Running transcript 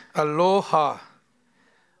Aloha.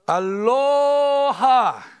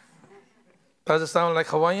 Aloha. Does it sound like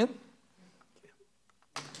Hawaiian?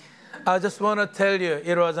 I just want to tell you,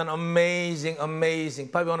 it was an amazing,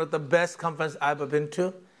 probably one of the best conferences I've ever been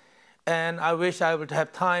to. And I wish I would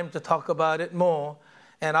have time to talk about it more.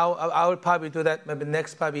 And I will probably do that maybe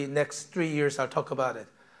next 3 years I'll talk about it.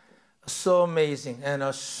 So amazing and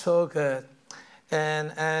so good.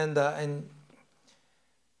 And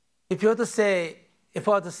if I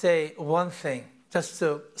were to say one thing, just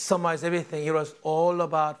to summarize everything, it was all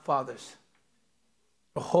about fathers.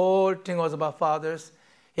 The whole thing was about fathers.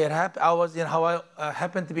 I was in Hawaii,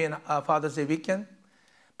 happened to be in Father's Day weekend.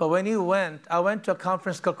 But when I went to a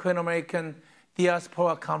conference called Korean American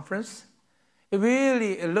Diaspora Conference,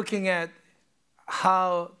 really looking at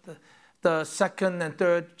how the second and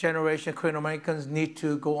third generation Korean Americans need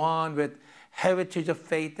to go on with heritage of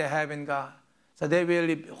faith they have in God. So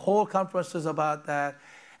the whole conference was about that,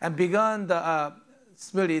 and began the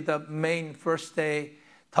main first day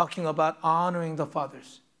talking about honoring the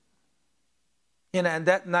fathers. And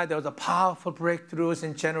that night there was a powerful breakthroughs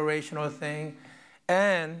in generational thing,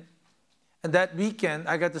 and that weekend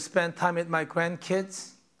I got to spend time with my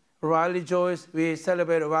grandkids. Riley Joyce, we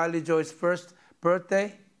celebrated Riley Joyce's first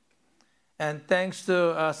birthday, and thanks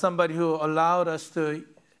to somebody who allowed us to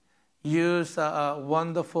use a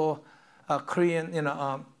wonderful Korean,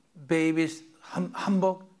 baby's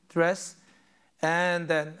hanbok dress, and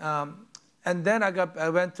then I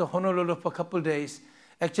went to Honolulu for a couple of days.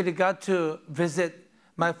 Actually, got to visit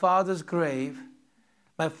my father's grave,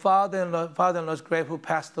 my father-in-law's grave, who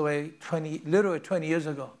passed away literally 20 years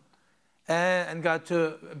ago, and got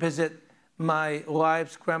to visit my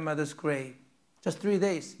wife's grandmother's grave. Just 3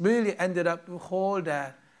 days. Really ended up to hold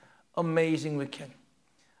that amazing weekend.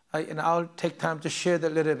 I'll take time to share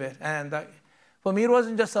that a little bit. And for me, it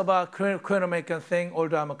wasn't just about Korean American thing,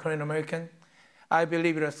 although I'm a Korean American. I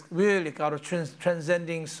believe it was really God was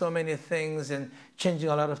transcending so many things and changing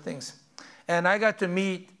a lot of things. And I got to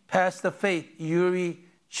meet Pastor Faith Yuri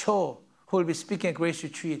Cho, who will be speaking at Grace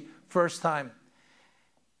Retreat first time.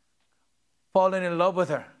 Fallen in love with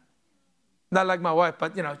her. Not like my wife,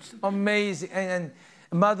 but amazing. And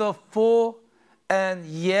mother of 4, and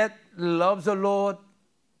yet loves the Lord.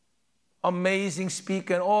 Amazing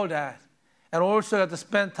speaker and all that. And also got to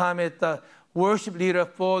spend time with the worship leader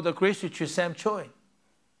for the Grace Retreat, Sam Choi. It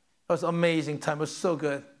was an amazing time. It was so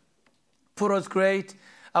good. Food was great.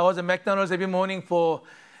 I was at McDonald's every morning for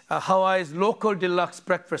Hawaii's local deluxe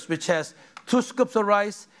breakfast, which has 2 scoops of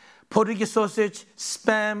rice, Portuguese sausage,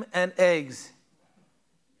 spam, and eggs.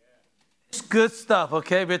 It's good stuff,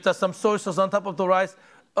 okay? With some soy sauce on top of the rice.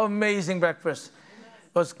 Amazing breakfast.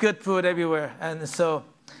 It was good food everywhere. And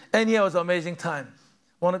it was an amazing time.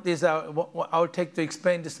 One of these I'll take to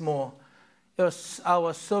explain this more. I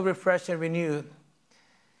was so refreshed and renewed.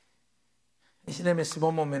 Let me see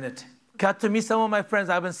one more minute. Got to meet some of my friends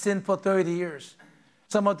I haven't seen for 30 years.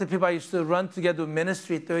 Some of the people I used to run together with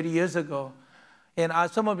ministry 30 years ago. And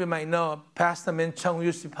some of you might know Pastor Min Chung, who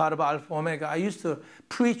used to be part of Alpha Omega. I used to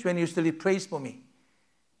preach when he used to lead Praise for Me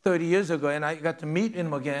 30 years ago. And I got to meet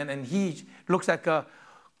him again. And he looks like a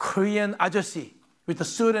Korean ajosi with a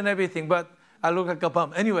suit and everything. But I look like a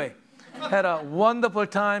bum. Anyway. Had a wonderful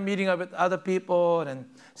time meeting up with other people and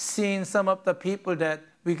seeing some of the people that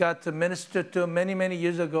we got to minister to many, many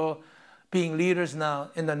years ago being leaders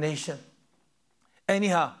now in the nation.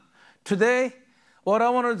 Anyhow, today, what I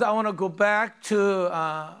want to do, I want to go back to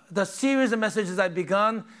the series of messages I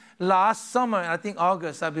began last summer, I think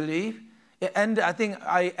August, I believe.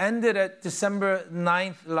 I ended at December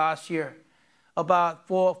 9th last year, about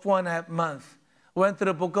 4.5 months. Went through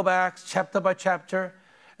the book of Acts, chapter by chapter.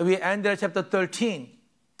 We ended at chapter 13.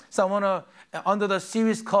 So I want to, under the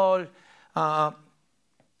series called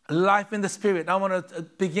Life in the Spirit, I want to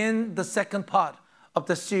begin the second part of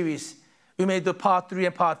the series. We may do part 3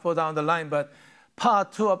 and part 4 down the line, but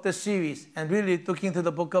part 2 of the series, and really looking into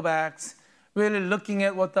the book of Acts, really looking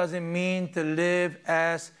at what does it mean to live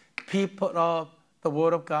as people of the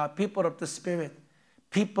Word of God, people of the Spirit,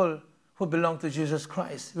 people who belong to Jesus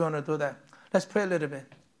Christ. We want to do that. Let's pray a little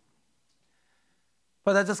bit.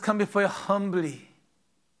 But I just come before you humbly.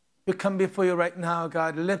 We come before you right now,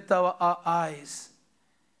 God. Lift our eyes.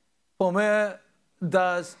 From where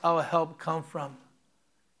does our help come from?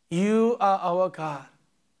 You are our God.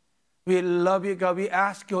 We love you, God. We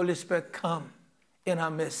ask you, Holy Spirit, come in our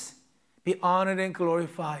midst. Be honored and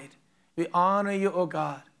glorified. We honor you, O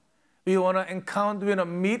God. We want to encounter, we want to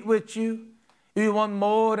meet with you. We want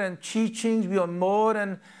more than teachings. We want more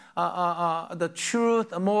than the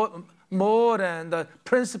truth, more than the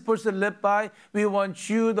principles to live by. We want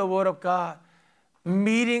you, the Word of God,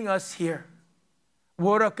 meeting us here.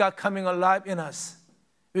 Word of God coming alive in us.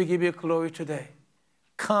 We give you glory today.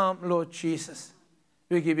 Come, Lord Jesus.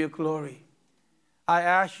 We give you glory. I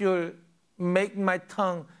ask you, make my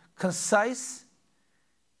tongue concise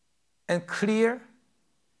and clear.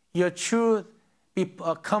 Your truth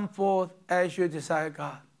come forth as you desire,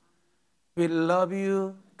 God. We love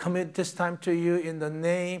you. Commit this time to you. In the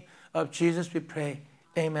name of Jesus we pray.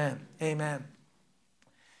 Amen. Amen.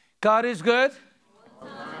 God is good.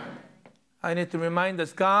 I need to remind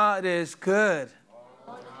us, God is good.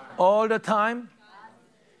 All the time.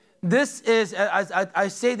 This is, I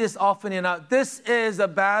say this often enough, this is a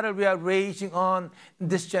battle we are raging on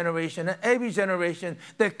this generation and every generation,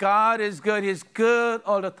 that God is good. He's good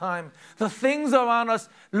all the time. The things around us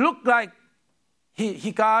look like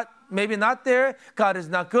God maybe not there. God is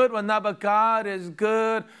not good, but God is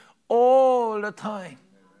good all the time.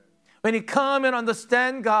 When you come and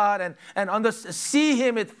understand God and see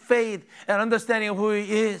Him with faith and understanding of who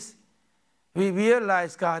He is, we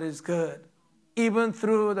realize God is good. Even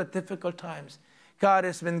through the difficult times, God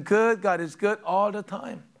has been good. God is good all the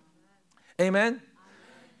time. Amen.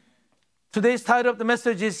 Today's title of the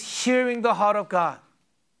message is Hearing the Heart of God.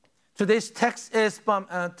 Today's text is from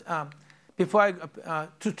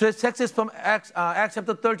today's text is from Acts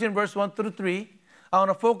chapter 13, verse 1 through 3. I want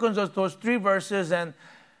to focus on those 3 verses,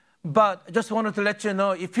 but I just wanted to let you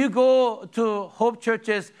know, if you go to Hope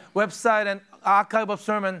Church's website and archive of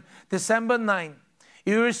sermon, December 9,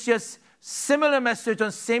 you will see a similar message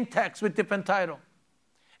on same text with different title.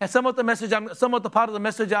 And some of the part of the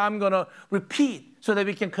message I'm going to repeat so that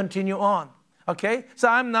we can continue on. Okay? So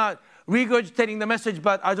I'm not regurgitating the message,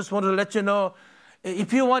 but I just wanted to let you know,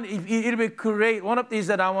 if you want, it'll be great. One of these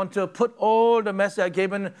that I want to put all the message I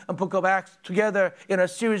gave in the book of Acts together in a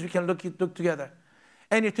series we can look together.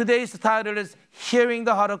 And today's title is Hearing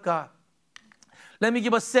the Heart of God. Let me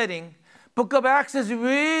give a setting. Book of Acts is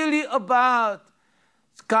really about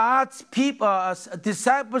God's people,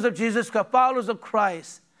 disciples of Jesus Christ, followers of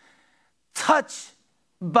Christ, touched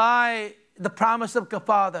by the promise of God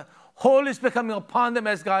Father. Holy Spirit coming upon them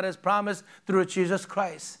as God has promised through Jesus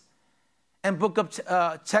Christ. And Book of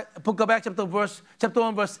Acts chapter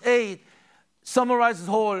 1, verse 8 summarizes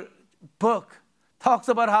the whole book. Talks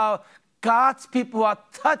about how God's people are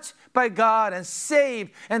touched by God and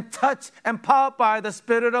saved and touched and powered by the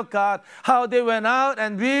Spirit of God. How they went out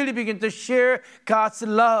and really began to share God's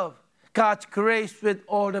love, God's grace with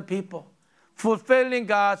all the people, fulfilling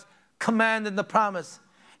God's command and the promise.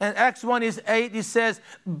 And Acts 1:8, it says,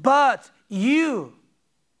 but you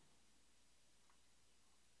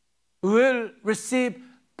will receive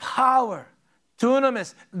power,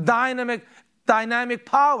 dunamis, dynamic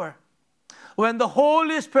power, when the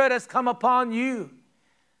Holy Spirit has come upon you.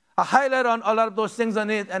 I highlight on a lot of those things on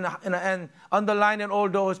it and underline in all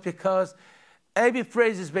those because every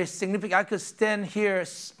phrase is very significant. I could stand here,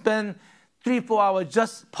 spend 3-4 hours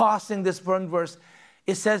just parsing this one verse.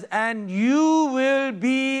 It says, and you will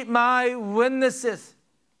be my witnesses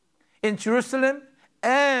in Jerusalem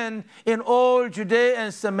and in all Judea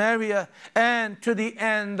and Samaria and to the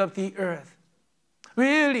end of the earth.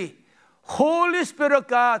 Really, Holy Spirit of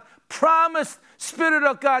God, promised Spirit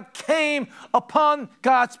of God came upon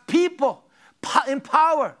God's people in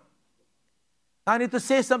power. I need to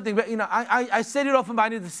say something, but I said it often, but I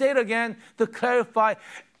need to say it again to clarify.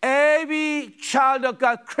 Every child of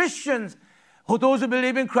God, Christians, those who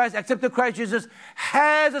believe in Christ, accepted Christ Jesus,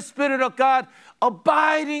 has a Spirit of God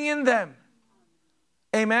abiding in them.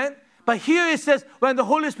 Amen. But here it says, when the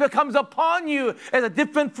Holy Spirit comes upon you, as a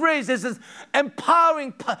different phrase, it says,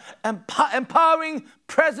 empowering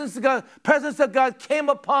presence of God came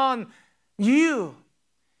upon you.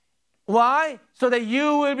 Why? So that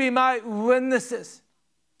you will be my witnesses.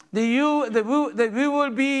 That we will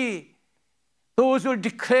be those who will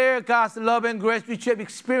declare God's love and grace, which you have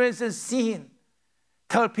experienced and seen.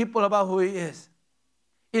 Tell people about who He is.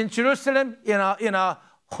 In Jerusalem, in our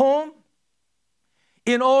home,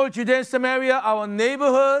 in all Judea and Samaria, our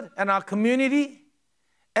neighborhood and our community,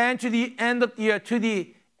 and to the end of the earth, to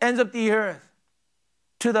the ends of the earth,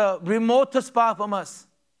 to the remotest part from us.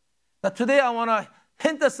 Now today I want to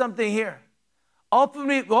hint at something here. Often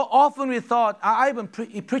we thought, I even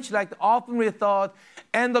preached like, often we thought,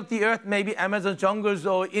 end of the earth, maybe Amazon jungles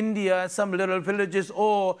or India, some little villages,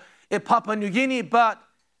 or Papua New Guinea. But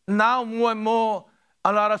now more and more,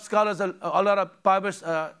 a lot of Bible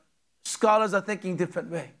scholars are thinking different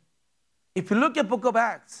way. If you look at Book of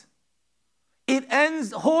Acts,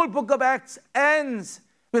 the whole Book of Acts ends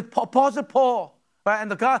with Apostle Paul, right? And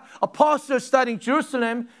the apostles starting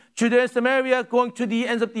Jerusalem, Judea and Samaria, going to the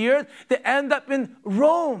ends of the earth. They end up in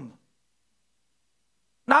Rome.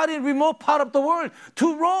 not in remote part of the world,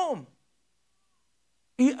 to Rome.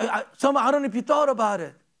 I don't know if you thought about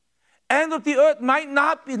it. End of the earth might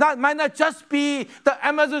not just be the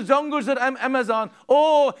Amazon jungles of Amazon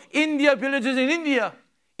or India villages in India.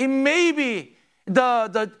 It may be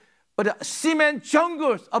the cement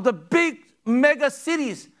jungles of the big mega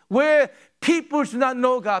cities where people do not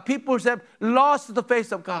know God. People have lost the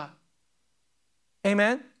face of God.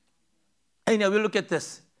 Amen? And we look at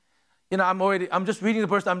this. I'm just reading the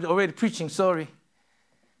verse. I'm already preaching. Sorry.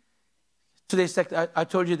 Today's text, I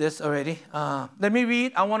told you this already. Let me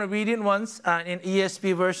read. I want to read it once in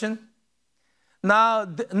ESV version.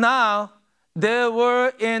 Now there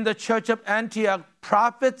were in the church of Antioch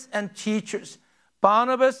prophets and teachers.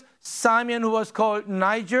 Barnabas, Simon, who was called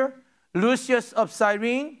Niger, Lucius of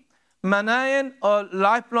Cyrene, Manaen, a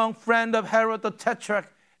lifelong friend of Herod the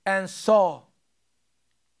Tetrarch, and Saul.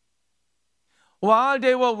 While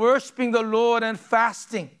they were worshiping the Lord and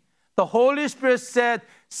fasting, the Holy Spirit said,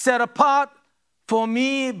 "Set apart for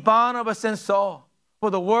me Barnabas and Saul for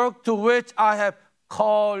the work to which I have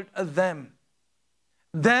called them."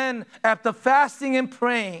 Then, after fasting and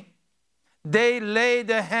praying, they laid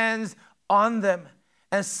their hands on them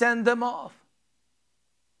and sent them off.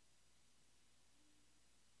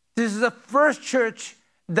 This is the first church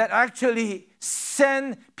that actually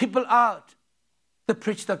sent people out to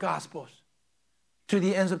preach the Gospels to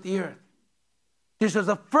the ends of the earth. This was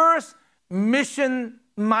the first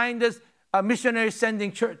mission-minded missionary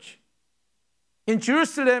sending church. In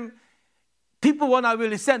Jerusalem, people were not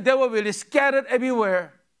really sent. They were really scattered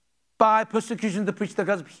everywhere by persecution to preach the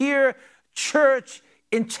gospel. Here, church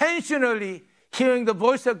intentionally hearing the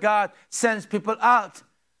voice of God sends people out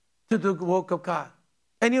to do the work of God.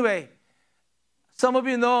 Anyway, some of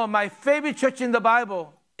you know my favorite church in the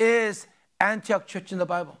Bible is Antioch Church in the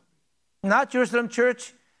Bible. Not Jerusalem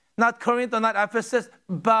Church, not Corinth or not Ephesus,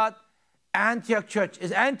 but Antioch Church.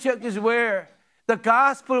 Antioch is where the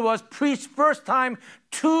gospel was preached first time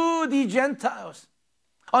to the Gentiles.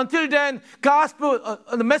 Until then,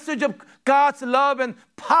 the message of God's love and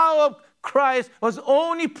power of Christ was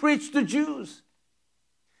only preached to Jews.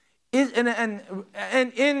 In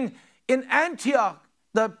Antioch,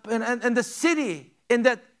 in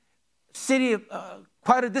that city,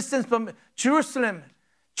 quite a distance from Jerusalem,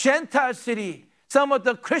 Gentile city, some of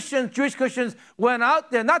the Jewish Christians went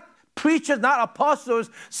out there, not preachers, not apostles.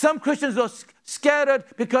 Some Christians were scattered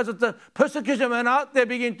because of the persecution, went out there,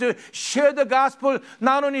 began to share the gospel,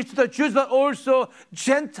 not only to the Jews, but also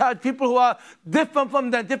Gentile people who are different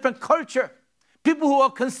from them, different culture. People who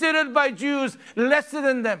are considered by Jews lesser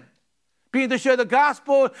than them. Began to share the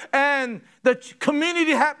gospel, and the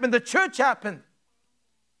community happened, the church happened.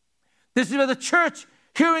 This is where the church,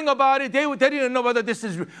 hearing about it, they didn't know whether this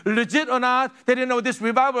is legit or not. They didn't know if this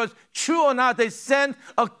revival was true or not. They sent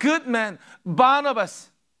a good man,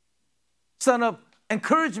 Barnabas, son of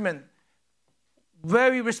encouragement,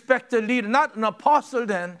 very respected leader, not an apostle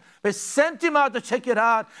then, but sent him out to check it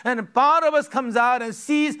out. And Barnabas comes out and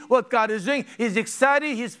sees what God is doing. He's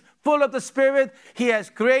excited. He's full of the Spirit. He has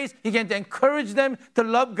grace. He can encourage them to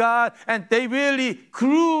love God. And they really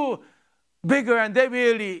grew bigger, and they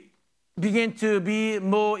really begin to be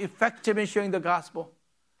more effective in sharing the gospel.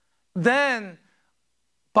 Then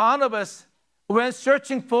Barnabas went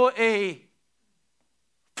searching for a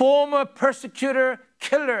former persecutor,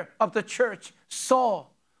 killer of the church,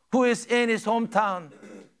 Saul, who is in his hometown,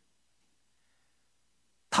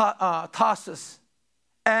 Tarsus,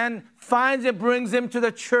 and finds and brings him to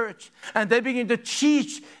the church. And they begin to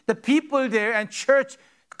teach the people there, and church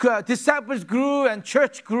disciples grew and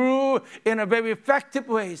church grew in a very effective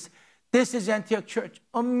ways. This is Antioch Church.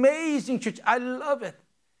 Amazing church. I love it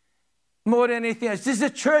more than anything else. This is a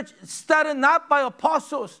church started not by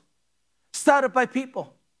apostles, started by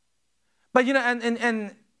people. But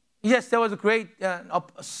and yes, there was a great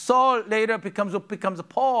Saul later becomes a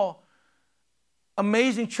Paul.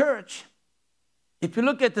 Amazing church. If you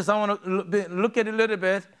look at this, I want to look at it a little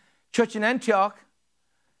bit. Church in Antioch,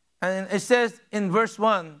 and it says in verse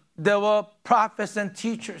 1, there were prophets and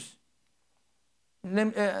teachers.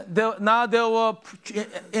 Now there were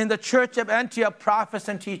in the church of Antioch prophets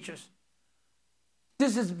and teachers.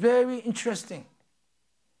 This is very interesting.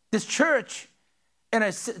 This church, and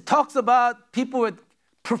it talks about people with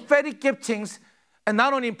prophetic giftings, and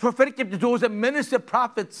not only prophetic giftings, those that minister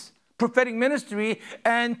prophets, prophetic ministry,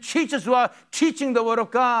 and teachers who are teaching the word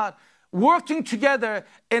of God, working together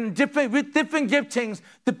with different giftings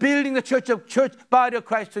to building the church body of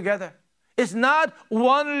Christ together. It's not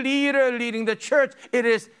one leader leading the church. It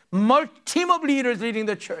is a team of leaders leading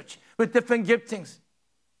the church with different giftings.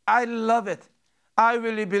 I love it. I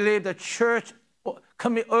really believe the church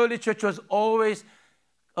early church was always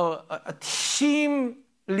a team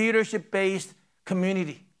leadership-based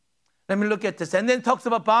community. Let me look at this. And then it talks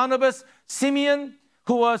about Barnabas, Simeon,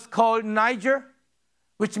 who was called Niger,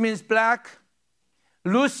 which means black.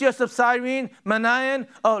 Lucius of Cyrene, Manaen,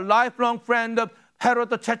 a lifelong friend of Herod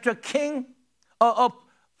the Tetrarch king, a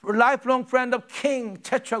lifelong friend of King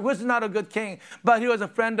Tetrarch, who was not a good king, but he was a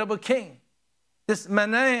friend of a king. This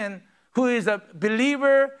Manaen, who is a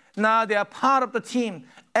believer, now they are part of the team.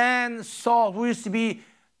 And Saul, who used to be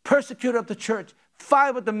persecutor of the church.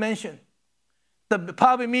 5 of them mentioned.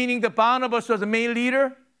 Probably meaning that Barnabas was the main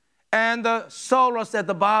leader, and Saul was at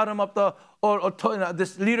the bottom of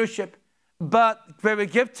this leadership, but very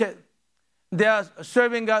gifted. They are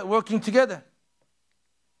serving God, working together.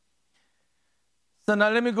 So now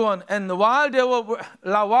let me go on. And while they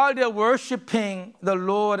were worshiping the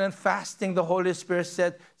Lord and fasting, the Holy Spirit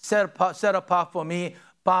said, set apart for me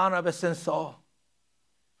Barnabas and Saul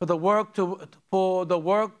for the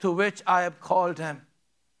work to which I have called them.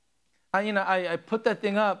 I put that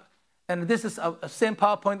thing up, and this is a same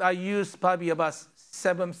PowerPoint I used probably about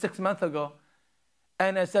 6 months ago.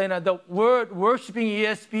 And I say, the word worshiping,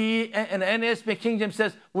 ESV and NASB King James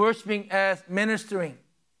says worshiping as ministering.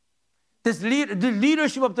 The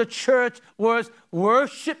leadership of the church was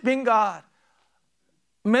worshiping God,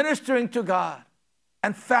 ministering to God,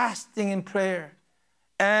 and fasting in prayer,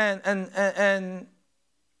 and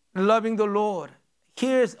loving the Lord.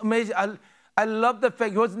 Here's amazing. I love the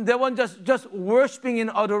fact they weren't just worshiping in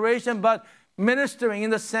adoration, but ministering in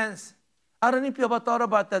the sense. I don't know if you ever thought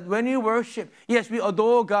about that. When you worship, yes, we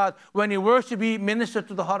adore God. When you worship, we minister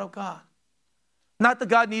to the heart of God. Not that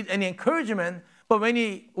God needs any encouragement, but when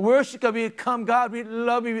you worship God, we come, God, we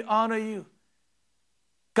love you, we honor you.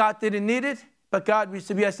 God didn't need it, but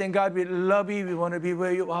we are saying, God, we love you, we want to be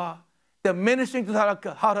where you are. They're ministering to the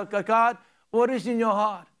heart of God. What is in your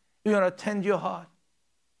heart? We want to tend your heart.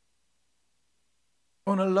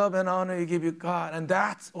 We want to love and honor you, give you God. And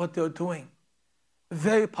that's what they're doing.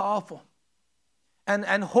 Very powerful.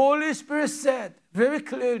 And Holy Spirit said very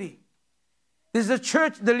clearly, this is a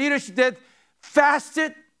church, the leadership that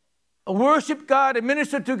fasted, worshiped God, and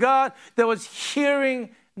ministered to God, that was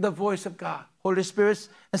hearing the voice of God. Holy Spirit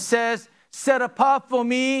says, set apart for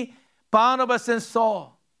me Barnabas and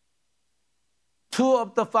Saul, 2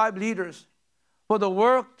 of the 5 leaders, for the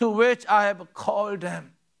work to which I have called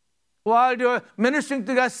them. While they were ministering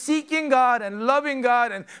to God, seeking God and loving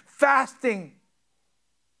God and fasting,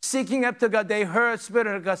 seeking after God, they heard Spirit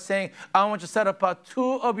of God saying, I want you to set apart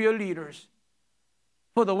 2 of your leaders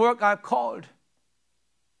for the work I've called.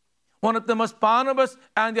 One of them was Barnabas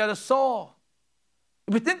and the other Saul.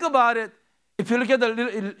 If you think about it, if you look at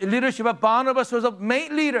the leadership of Barnabas, was a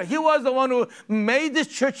main leader. He was the one who made this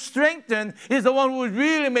church strengthen. He's the one who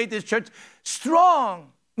really made this church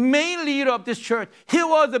strong. Main leader of this church. He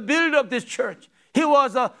was the builder of this church. He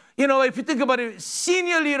was if you think about it,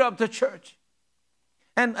 senior leader of the church.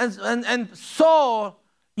 And Saul,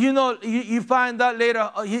 you find that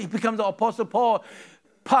later, he becomes the Apostle Paul,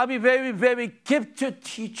 probably very, very gifted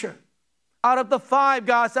teacher. Out of the 5,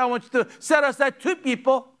 God said, I want you to set aside 2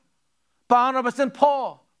 people, Barnabas and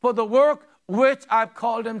Paul, for the work which I've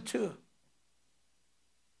called them to.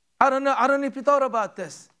 I don't know if you thought about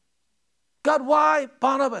this. God, why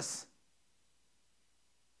Barnabas?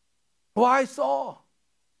 Why Saul?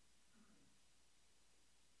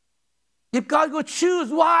 If God could choose,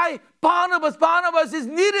 why Barnabas? Barnabas is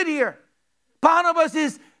needed here. Barnabas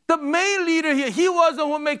is the main leader here. He was the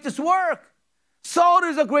one who made this work. Saul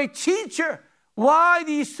is a great teacher. Why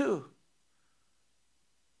these 2?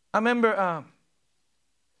 I remember,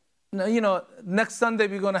 next Sunday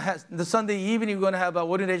we're going to have, the Sunday evening we're going to have our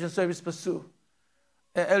ordination service for Sue.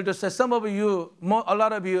 Elder says, a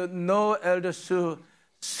lot of you know Elder Sue.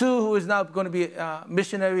 Sue, who is now going to be a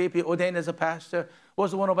missionary, be ordained as a pastor,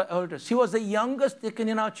 was one of our elders. He was the youngest deacon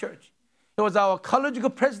in our church. He was our college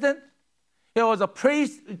group president. He was a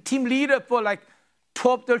praise team leader for like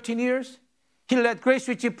 12, 13 years. He led Grace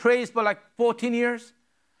Ritchie Praise for like 14 years.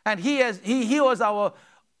 And he was our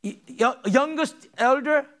youngest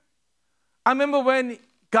elder. I remember when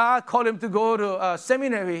God called him to go to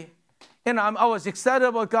seminary, I was excited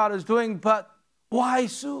about what God was doing, but why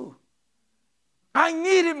Sue? I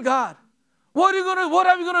need him, God. What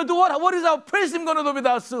are we going to do? What is our praise team going to do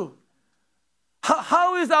without Sue?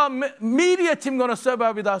 How is our media team going to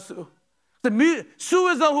survive without Sue? Sue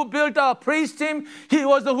is the one who built our praise team. He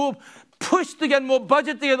was the one who pushed to get more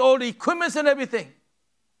budget to get all the equipment and everything.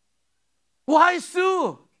 Why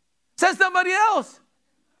Sue? Send somebody else.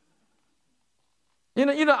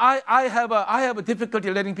 I have a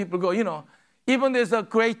difficulty letting people go. Even there's a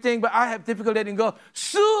great thing, but I have difficulty letting go.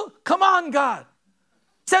 Sue, come on, God.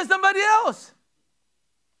 Send somebody else.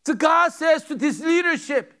 So God says to this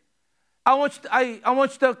leadership, I want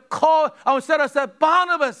you to call, I want you to set aside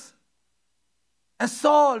Barnabas and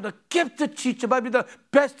Saul, the gifted teacher, maybe the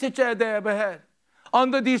best teacher they ever had.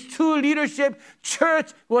 Under these two leadership,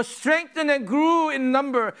 church was strengthened and grew in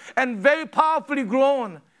number and very powerfully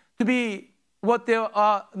grown to be what they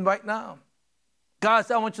are right now. God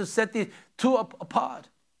said, I want you to set these two apart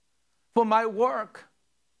for my work.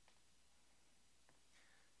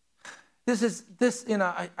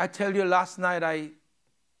 I tell you, last night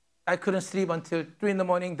I couldn't sleep until 3 in the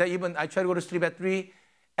morning. I tried to go to sleep at 3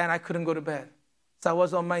 and I couldn't go to bed. So I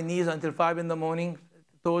was on my knees until 5 in the morning.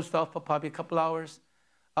 Doors fell for probably a couple hours.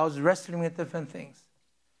 I was wrestling with different things.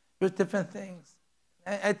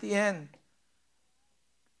 And at the end,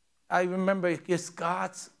 I remember it's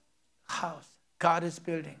God's house. God is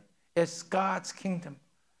building. It's God's kingdom.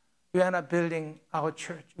 We are not building our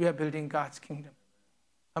church. We are building God's kingdom.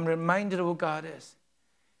 I'm reminded of who God is.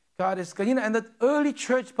 God is good. And the early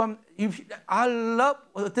church, I love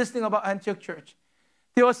this thing about Antioch Church.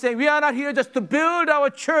 They were saying, we are not here just to build our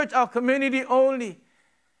church, our community only.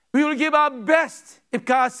 We will give our best, if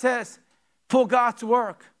God says, for God's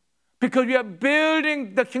work. Because we are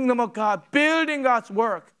building the kingdom of God, building God's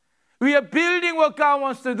work. We are building what God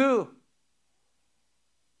wants to do.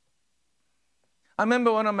 I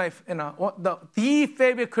remember one of my, the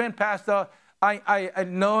favorite Korean pastor I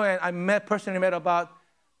know and I personally met about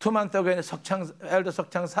 2 months ago in Elder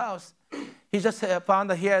Seok-chang's house. He just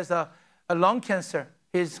found that he has a lung cancer.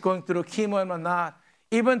 He's going through chemo and whatnot.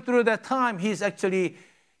 Even through that time, he's actually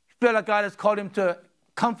felt like God has called him to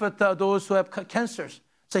comfort those who have cancers.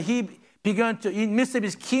 So he began to, in the midst of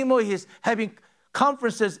his chemo, he's having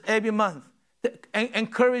conferences every month to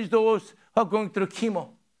encourage those who are going through chemo.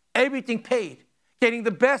 Everything paid. Getting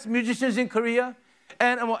the best musicians in Korea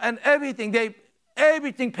and everything.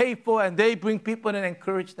 Everything paid for, and they bring people and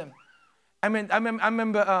encourage them. I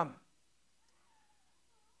remember,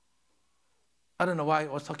 I don't know why I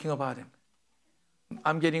was talking about him.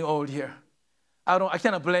 I'm getting old here. I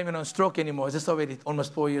cannot blame it on stroke anymore. It's already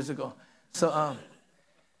almost 4 years ago. So,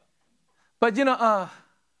 but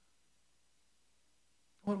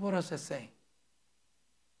what was I saying?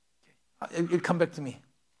 It'll come back to me.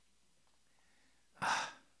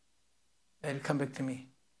 It'll come back to me.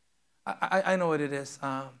 I know what it is.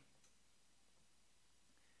 I'll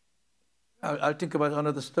think about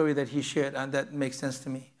another story that he shared, and that makes sense to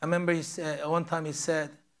me. I remember one time he said,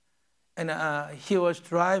 and he was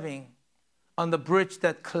driving on the bridge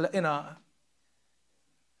that, he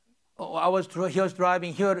was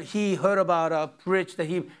driving. He heard about a bridge that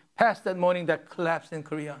he passed that morning that collapsed in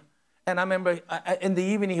Korea. And I remember in the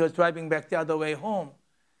evening he was driving back the other way home,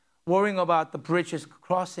 worrying about the bridges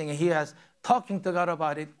crossing, and he was talking to God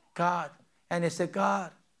about it. God. And he said,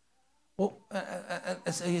 God.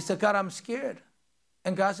 He said, God, I'm scared.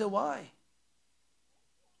 And God said, why?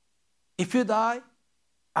 If you die,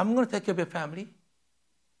 I'm going to take care of your family.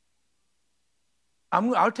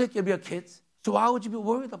 I'll take care of your kids. So why would you be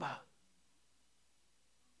worried about?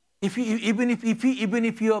 Even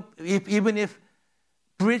if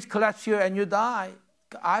bridge collapse here and you die,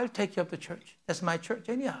 I'll take care of the church. That's my church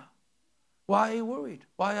anyhow. Why are you worried?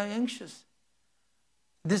 Why are you anxious?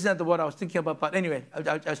 This is not what I was thinking about, but anyway,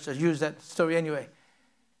 I'll just use that story anyway.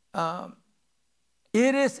 I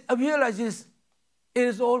realize it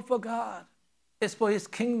is all for God. It's for His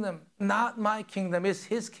kingdom, not my kingdom. It's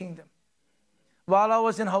His kingdom. While I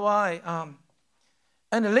was in Hawaii,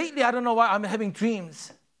 and lately, I don't know why, I'm having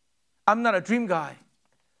dreams. I'm not a dream guy.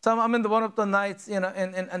 So I'm in one of the nights,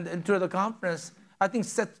 and through the conference, I think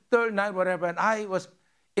it's the third night, whatever, and I was,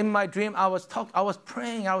 in my dream, I was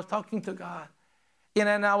praying, I was talking to God.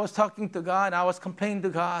 And I was talking to God, and I was complaining to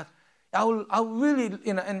God. I really,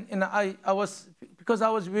 because I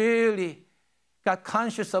was really got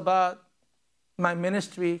conscious about my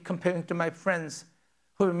ministry comparing to my friends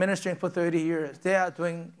who were ministering for 30 years. They are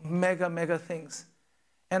doing mega things.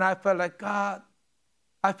 And I felt like, God,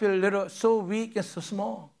 I feel so weak and so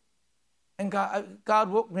small. And God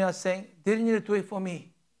woke me up saying, didn't you do it for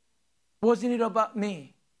me? Wasn't it about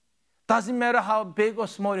me? Doesn't matter how big or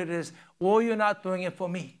small it is. Were you not doing it for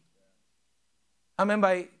me? I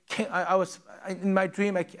remember I was in my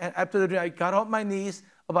dream. After the dream, I got off my knees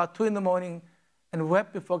about 2 in the morning and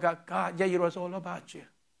wept before God. God, yeah, it was all about you.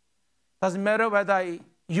 Doesn't matter whether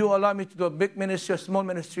you allow me to do a big ministry or small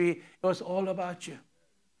ministry. It was all about you.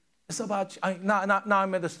 It's about you. Now I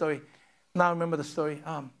remember the story.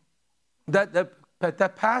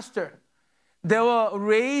 That pastor, they were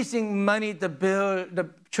raising money to build the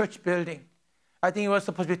church building. I think it was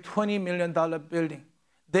supposed to be $20 million building.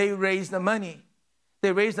 They raised the money.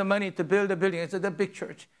 They raised the money to build the building. It's a big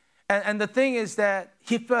church. And the thing is that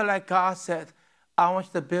he felt like God said, I want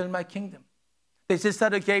you to build my kingdom. They just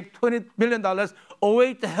started gave $20 million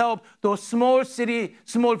away to help those small city,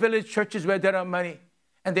 small village churches where there are money.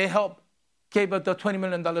 And they gave the $20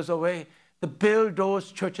 million away to build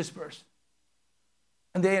those churches first.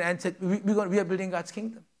 And they said, we are building God's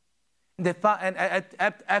kingdom. And they found,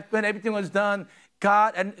 and when everything was done,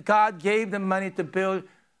 God gave them money to build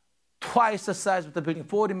twice the size of the building,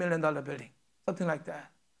 $40 million building, something like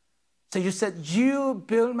that. So you said, you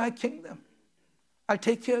build my kingdom. I'll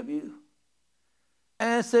take care of you.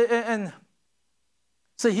 And so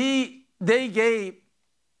they gave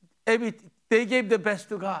the best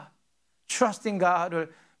to God, trusting God will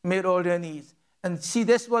meet all their needs. And see,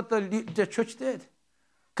 that's what the church did.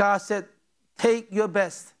 God said, take your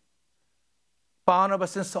best,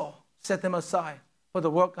 Barnabas and Saul, set them aside for the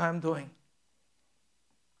work I'm doing.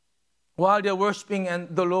 While they're worshiping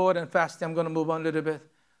and the Lord and fasting, I'm going to move on a little bit.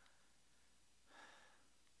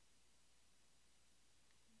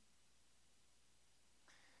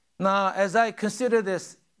 Now, as I consider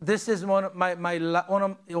this is one of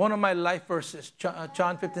my life verses,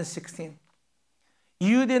 John 15:16.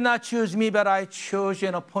 You did not choose me, but I chose you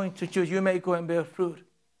and appointed to choose. You may go and bear fruit.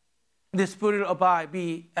 This fruit will abide,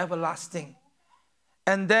 be everlasting.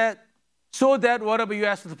 And so that whatever you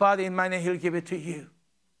ask of the Father in my name, He'll give it to you.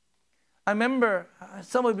 I remember,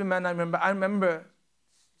 some of you may not remember, I remember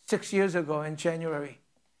 6 years ago in January,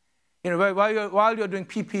 while you're doing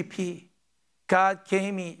PPP, God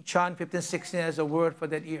gave me John 15:16 as a word for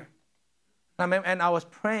that year. And I was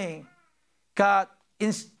praying. God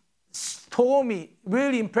told me,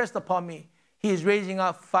 really impressed upon me, He is raising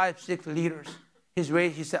up 5-6 leaders.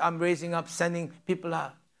 He said, I'm raising up, sending people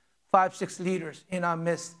out. 5-6 leaders in our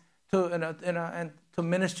midst to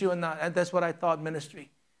ministry or not. And that's what I thought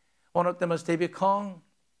ministry. One of them was David Kong.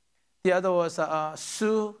 The other was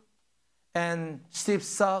Sue and Steve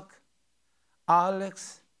Suck,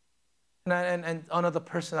 Alex, and another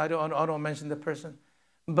person. I don't mention the person.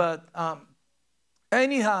 But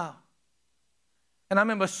anyhow, and I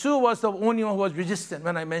remember Sue was the only one who was resistant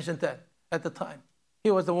when I mentioned that at the time.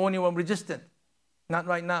 He was the only one resistant. Not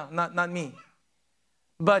right now, not me.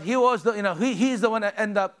 But he was he's the one that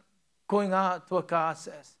ended up going out to what God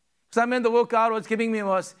says. Because I mean, the work God was giving me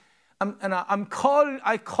was,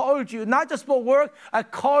 I called you, not just for work, I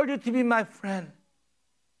called you to be my friend.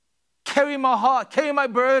 Carry my heart, carry my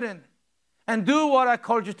burden, and do what I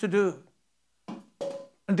called you to do.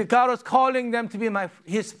 And God was calling them to be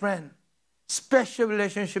His friend. Special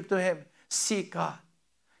relationship to Him. Seek God.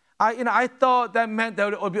 I thought that meant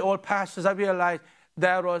that it would be all pastors. I realized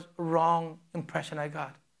that was wrong impression I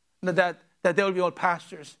got. That they will be all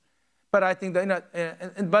pastors. But I think that,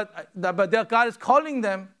 but God is calling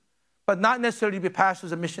them, but not necessarily to be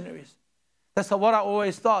pastors and missionaries. That's what I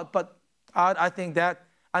always thought. But I think that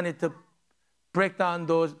I need to break down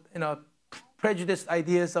those prejudiced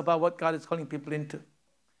ideas about what God is calling people into.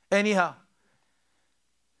 Anyhow,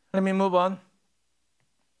 let me move on.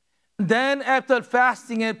 Then after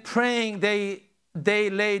fasting and praying, they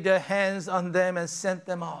laid their hands on them and sent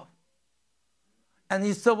them off.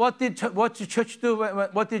 And so what did the church do?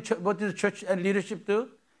 What did the church and leadership do?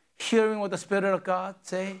 Hearing what the Spirit of God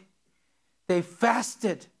say, they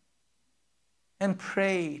fasted and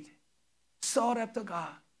prayed, sought after God.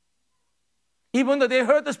 Even though they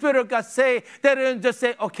heard the Spirit of God say, they didn't just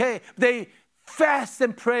say, okay. They fast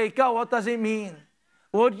and pray. God, what does it mean?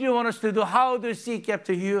 What do you want us to do? How do we seek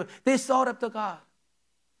after you? They sought after God.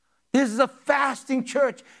 This is a fasting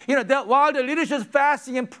church. While the leadership is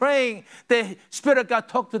fasting and praying, the Spirit of God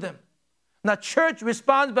talked to them. Now, church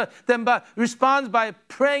responds by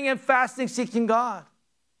praying and fasting, seeking God,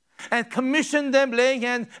 and commissioned them, laying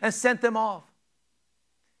hands, and sent them off.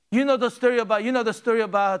 You know the story about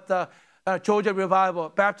Georgia revival,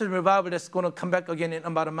 Baptist revival that's going to come back again in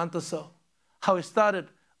about a month or so. How it started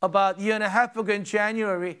about a year and a half ago in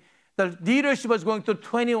January. The leadership was going through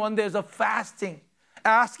 21 days of fasting,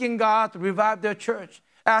 asking God to revive their church,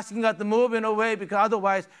 asking God to move in a way, because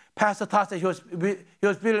otherwise, Pastor Todd said he was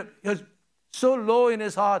so low in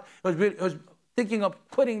his heart, he was thinking of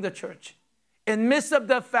quitting the church. In the midst of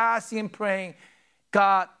the fasting and praying,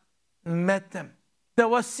 God met them. They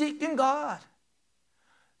were seeking God.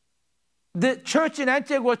 The church in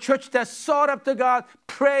Antioch was a church that sought after God,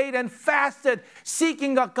 prayed and fasted,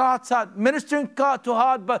 seeking God's heart, ministering God to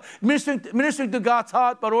heart, but ministering to God's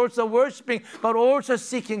heart, but also worshiping, but also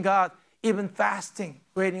seeking God, even fasting,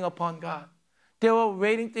 waiting upon God. They were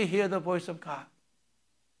waiting to hear the voice of God.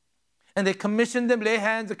 And they commissioned them, lay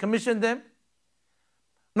hands, and commissioned them,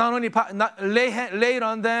 Not only lay it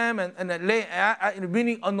on them and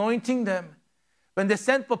meaning anointing them. When they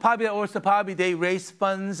sent for Pabi or Pabi, they raised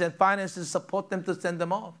funds and finances to support them to send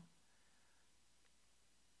them off.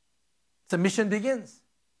 So mission begins.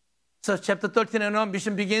 So chapter 13 and on,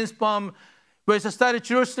 mission begins from where it started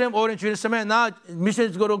Jerusalem, or in Jerusalem, and now mission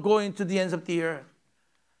is going to go into the ends of the earth.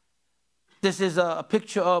 This is a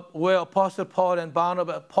picture of where Apostle Paul and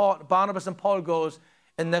Barnabas and Paul goes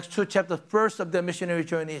in next 2 chapters, first of their missionary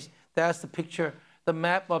journeys. That's the picture, the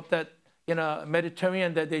map of that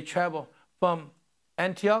Mediterranean that they travel from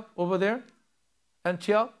Antioch over there,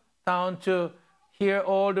 Antioch down to here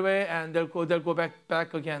all the way, and they'll go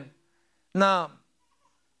back again. Now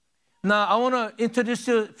I want to introduce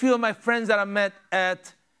you a few of my friends that I met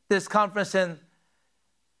at this conference in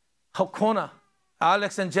Hakona.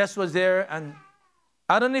 Alex and Jess was there, and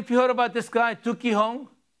I don't know if you heard about this guy, Tuki Hong.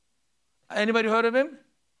 Anybody heard of him?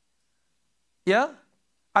 Yeah,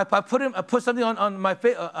 I put something on my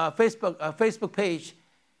Facebook page.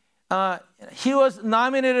 He was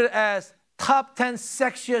nominated as top 10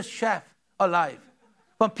 sexiest chef alive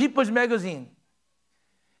from People's Magazine.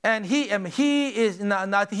 And he was in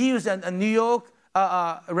a New York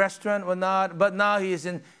restaurant or not, but now he is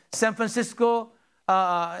in San Francisco.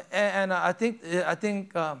 And I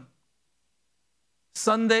think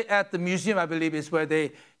Sunday at the museum, I believe, is where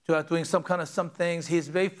they are doing some things. He's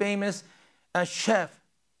very famous chef.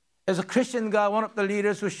 As a Christian guy, one of the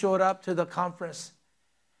leaders who showed up to the conference.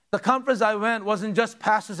 The conference I went wasn't just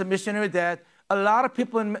pastors and missionaries, that a lot of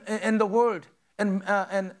people in the world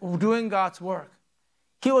and doing God's work.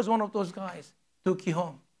 He was one of those guys, Tuki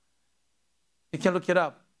Hong. You can look it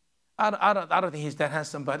up. I don't think he's that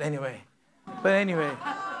handsome, but anyway.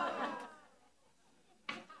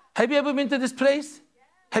 Have you ever been to this place?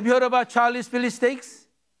 Have you heard about Charlie's Philly Steaks?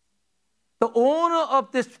 The owner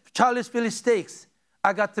of this Charlie's Philly Steaks,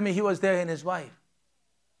 I got to meet, he was there and his wife.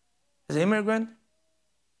 He's an immigrant.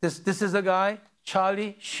 This is a guy,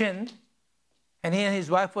 Charlie Shin, and he and his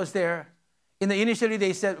wife was there. Initially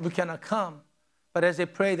they said, we cannot come. But as they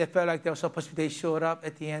prayed, they felt like they were supposed to be. They showed up.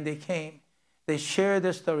 At the end, they came. They shared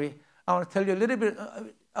their story. I want to tell you a little bit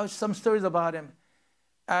some stories about him.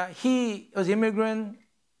 He was an immigrant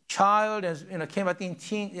child, and came I think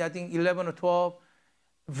 11 or 12.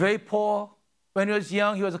 Very poor. When he was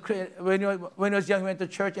young, he went to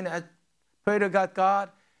church and prayed to God,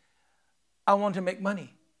 I want to make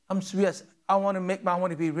money. I want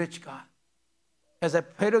to be rich, God. As I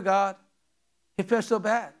prayed to God, he felt so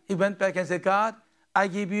bad. He went back and said, God, I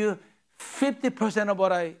give you 50% of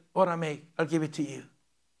what I make. I'll give it to you.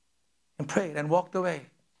 And prayed and walked away.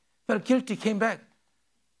 Felt guilty, came back.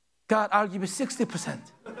 God, I'll give you 60%.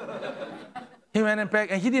 He went back,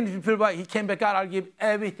 and he didn't feel right. He came back, God, I'll give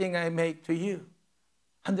everything I make to you.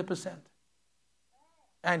 100%.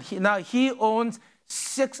 And now he owns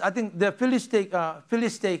 6, I think the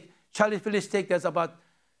Charlie Philly Steak, there's about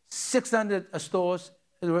 600 stores,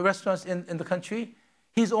 restaurants in the country.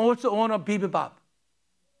 He's also owner of Bibimbap.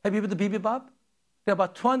 Have you been to Bibimbap? There are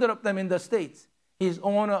about 200 of them in the States. He's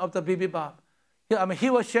owner of the Bibimbap. He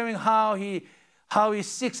was sharing how he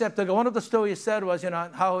seeks after God. One of the stories he said was,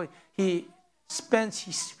 how he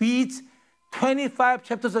reads 25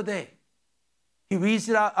 chapters a day. He reads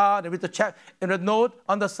it out with a note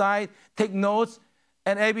on the side, take notes,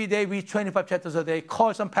 and every day read 25 chapters a day.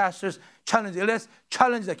 Call some pastors, let's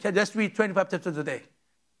challenge them. Let's read 25 chapters a day.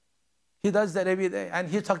 He does that every day. And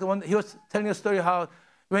he was telling a story how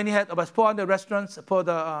when he had about 400 restaurants for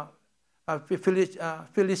the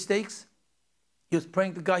Philly steaks, he was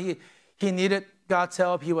praying to God. He needed God's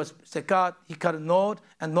help. He said, God, he got a note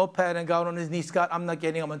and notepad and got on his knees. God, I'm not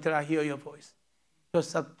getting them until I hear your voice. It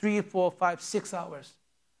was 3, 4, 5, 6 hours.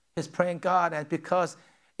 He's praying God, and because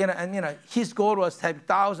his goal was to have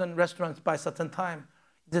 1,000 restaurants by a certain time.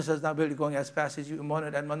 This was not really going as fast as you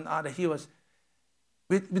wanted, and he was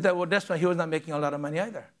with that restaurant. He was not making a lot of money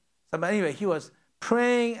either. So, but anyway, he was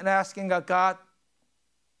praying and asking God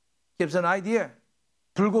gives an idea.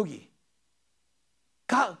 Bulgogi.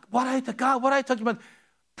 God, what are you talking about?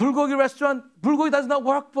 Bulgogi restaurant? Bulgogi does not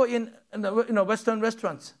work for in Western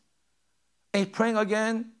restaurants. And he's praying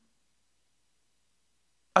again.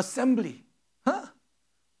 Assembly. Huh?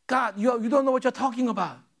 God, you don't know what you're talking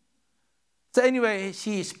about. So anyway,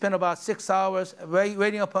 he spent about 6 hours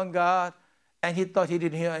waiting upon God, and he thought he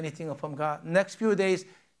didn't hear anything from God. Next few days,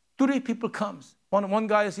 3 people comes. One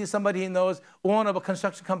guy sees somebody he knows, owner of a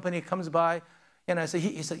construction company, comes by, and I said,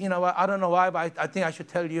 he said, you know what, I don't know why, but I think I should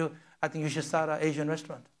tell you, I think you should start an Asian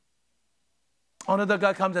restaurant. Another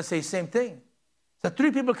guy comes and says same thing. So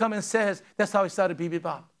 3 people come and says, that's how he started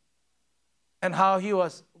Bibimbap. And how he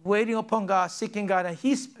was waiting upon God, seeking God. And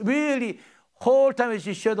he's really, whole time as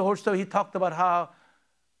he shared the whole story, he talked about how,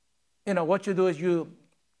 what you do is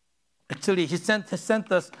actually, he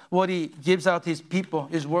sent us what he gives out his people,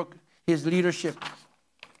 his work, his leadership.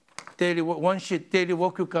 Daily work, one sheet, daily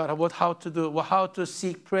work with God, about how to do, how to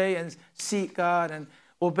seek, pray and seek God and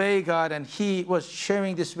obey God. And he was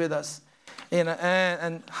sharing this with us,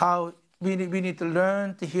 and how we need to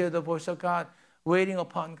learn to hear the voice of God, waiting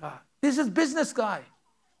upon God. This is a business guy,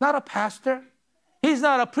 not a pastor. He's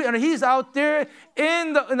not a priest. He's out there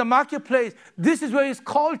in the marketplace. This is where he's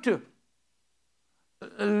called to.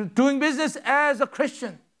 Doing business as a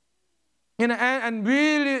Christian. And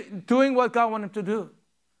really doing what God wanted him to do.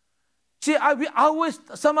 See, we always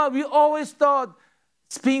thought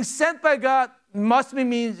being sent by God must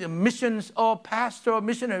mean missions or pastor or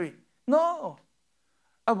missionary. No.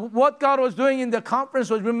 What God was doing in the conference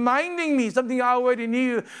was reminding me something I already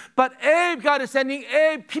knew. But God is sending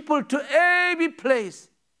people to every place,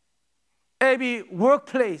 every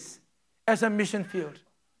workplace as a mission field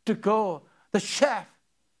to go. The chef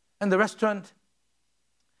and the restaurant,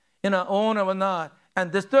 owner or not.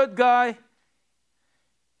 And this third guy,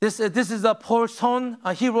 this is Paul Son.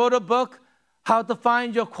 He wrote a book, How to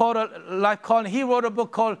Find Your Quarter Life Calling. He wrote a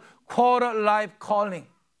book called Quarter Life Calling.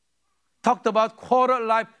 Talked about quarter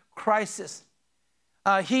life crisis.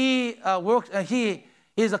 He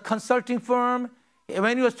is a consulting firm.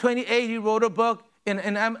 When he was 28, he wrote a book, and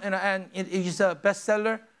he's a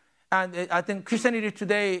bestseller. And I think Christianity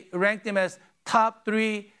Today ranked him as top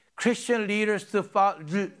 3 Christian leaders to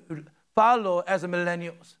follow as a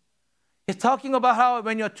millennials. He's talking about how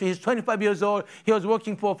when he's 25 years old, he was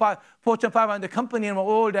working for a Fortune 500 company, and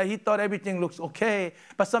old that he thought everything looks okay,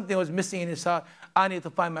 but something was missing in his heart. I need to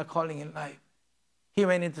find my calling in life. He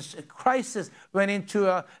went into a crisis, went into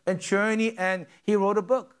a journey, and he wrote a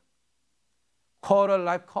book, Quarter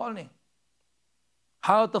Life Calling.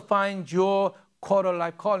 How to find your quarter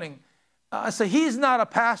life calling. So he's not a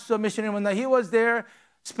pastor, missionary. He was there,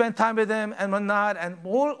 spent time with them and whatnot. And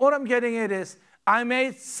all I'm getting at is, I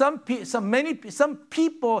made some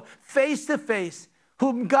people face to face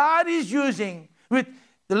whom God is using with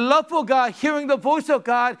the love for God, hearing the voice of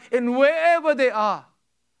God, and wherever they are,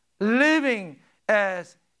 living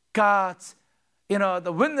as God's,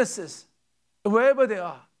 the witnesses, wherever they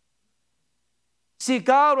are. See,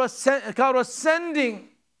 God is sending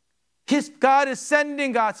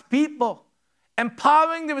God's people,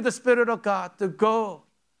 empowering them with the Spirit of God to go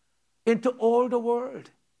into all the world,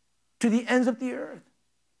 to the ends of the earth.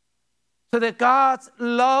 So that God's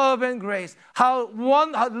love and grace, how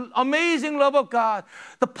amazing love of God,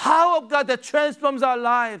 the power of God that transforms our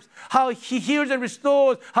lives, how He heals and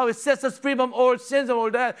restores, how He sets us free from all sins and all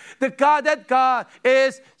that. God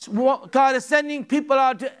is sending people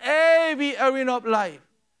out to every arena of life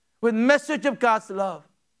with message of God's love.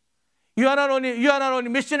 You are not only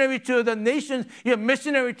missionary to the nations, you're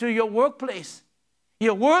missionary to your workplace.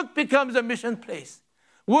 Your work becomes a mission place.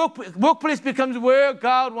 Workplace becomes where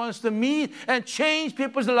God wants to meet and change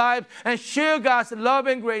people's lives and share God's love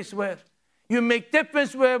and grace with. You make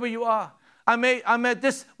difference wherever you are. I met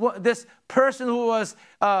this person who was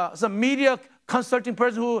some media consulting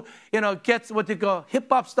person who gets what they call hip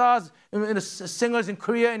hop stars, singers in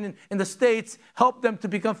Korea and in the States, help them to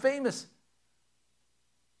become famous.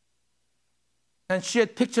 And she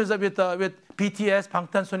had pictures of it with BTS,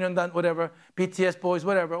 방탄소년단, whatever, BTS boys,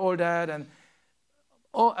 whatever, all that, and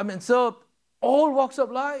so all walks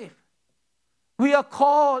of life. We are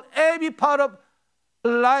called, every part of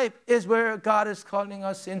life is where God is calling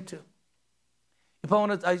us into. If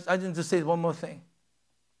I need to say one more thing.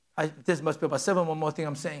 This must be about 7 more things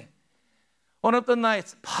I'm saying. One of the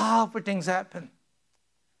nights, powerful things happen.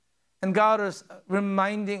 And God is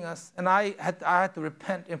reminding us, and I had to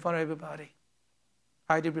repent in front of everybody.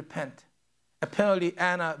 I did repent. Apparently,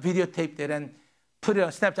 Anna videotaped it and put it on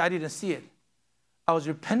Snapchat. I didn't see it. I was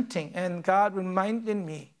repenting, and God reminded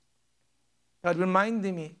me. I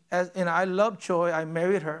love Joy. I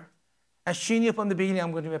married her. And she knew from the beginning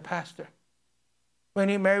I'm going to be a pastor. When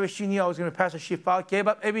he married, she knew I was going to be a pastor. She gave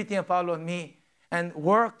up everything and followed me and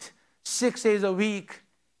worked 6 days a week,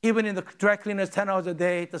 even in the dry cleaners, 10 hours a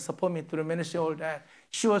day to support me through the ministry, all that.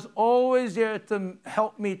 She was always there to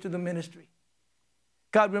help me to the ministry.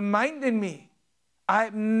 God reminded me, I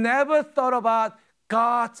never thought about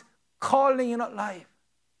God's calling in our life.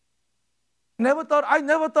 I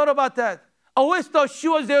never thought about that. I always thought she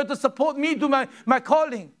was there to support me do my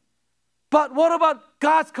calling. But what about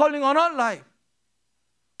God's calling on our life?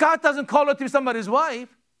 God doesn't call her to be somebody's wife.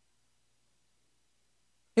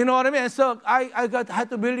 You know what I mean? And so I had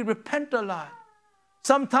to really repent a lot.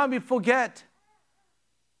 Sometimes we forget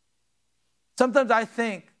Sometimes I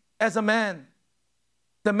think, as a man,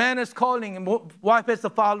 the man is calling and wife has to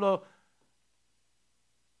follow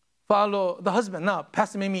the husband. Now,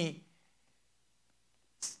 Pastor Mimi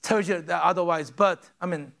tells you that otherwise, but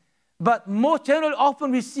more generally,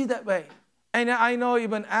 often we see that way. And I know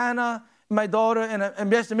even Anna, my daughter, and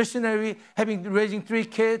as a missionary, raising 3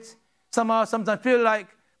 kids, sometimes feel like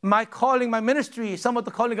my calling, my ministry, some of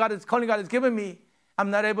the calling God has given me,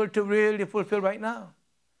 I'm not able to really fulfill right now.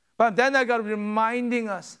 But then I got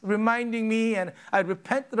reminding me, and I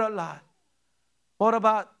repented a lot. What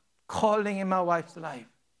about calling in my wife's life?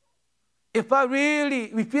 If we're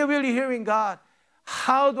really hearing God,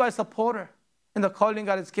 how do I support her in the calling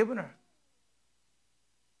God has given her?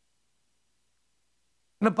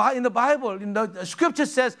 In the Bible, the scripture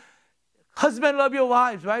says, husband, love your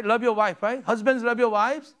wives, right? Love your wife, right? Husbands, love your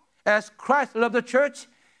wives as Christ loved the church,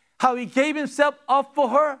 how he gave himself up for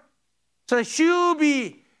her so that she will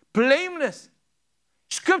be blameless.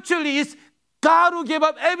 Scripturally, it's God who gave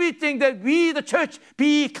up everything that we, the church,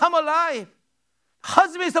 become alive.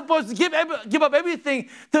 Husband is supposed to give up everything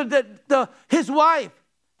to his wife.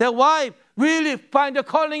 That wife really find a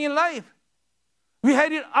calling in life. We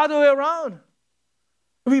had it other way around.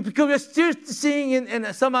 Because we're still seeing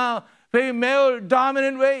in somehow very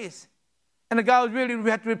male-dominant ways. And God we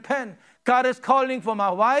had to repent. God is calling for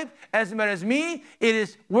my wife as well as me. It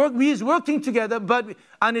is we is working together, but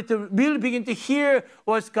I need to really begin to hear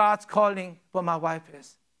what God's calling for my wife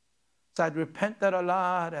is. So I'd repent that a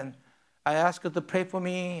lot, and I asked her to pray for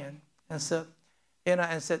me, and said,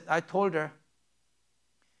 I told her,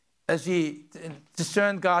 as we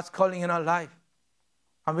discern God's calling in our life,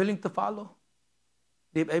 I'm willing to follow.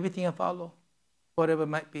 Leave everything and follow, whatever it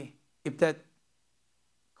might be. If that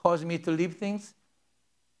causes me to leave things,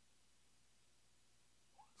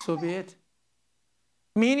 so be it.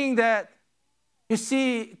 Meaning that, you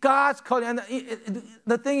see, God's calling, and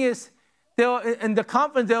the thing is, in the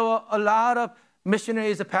conference, there were a lot of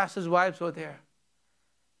missionaries and pastors' wives were there.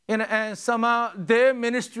 And somehow their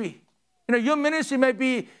ministry, your ministry might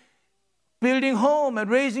be building home and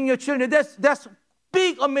raising your children. That's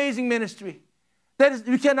big, amazing ministry.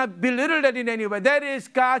 We cannot belittle that in any way. That is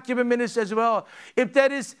God-given ministry as well. If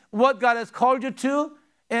that is what God has called you to,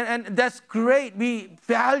 and that's great, we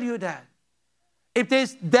value that. If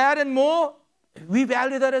there's that and more, we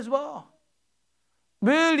value that as well.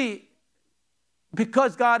 Really,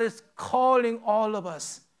 because God is calling all of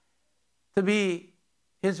us to be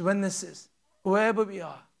his witnesses, wherever we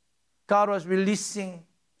are. God was releasing.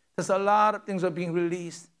 There's a lot of things are being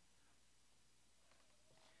released.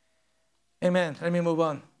 Amen. Let me move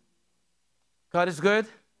on. God is good.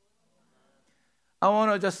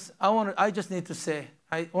 I just need to say,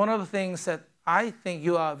 one of the things that I think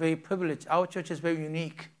you are very privileged. Our church is very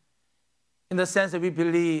unique in the sense that we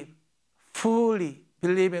fully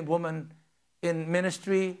believe in women in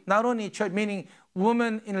ministry, not only in church, meaning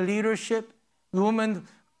women in leadership, women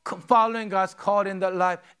following God's call in their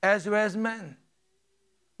life, as well as men.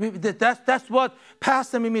 That's what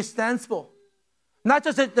Pastor Mimi stands for. Not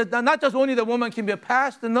just only the woman can be a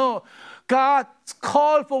pastor. No, God's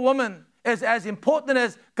call for women is as important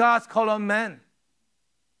as God's call on men.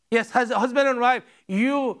 Yes, as a husband and wife,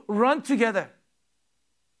 you run together.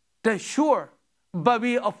 That's sure. But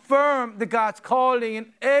we affirm the God's calling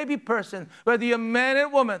in every person, whether you're man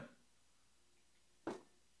and woman.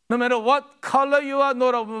 No matter what color you are,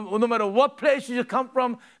 no matter what place you come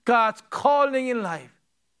from, God's calling in life.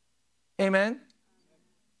 Amen?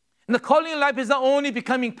 And the calling in life is not only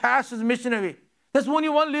becoming pastors and missionary. That's only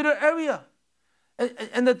one little area.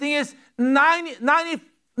 And the thing is, 99%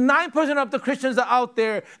 of the Christians are out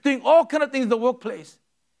there doing all kinds of things in the workplace.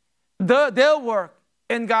 Their work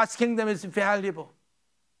in God's kingdom is valuable.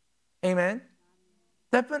 Amen?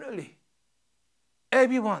 Definitely.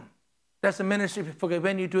 Everyone. That's a ministry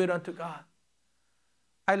when you do it unto God.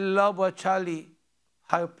 I love what Charlie,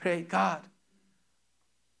 how prayed, God,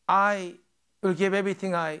 I will give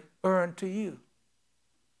everything I earn to you.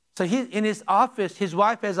 So in his office, his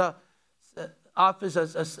wife has a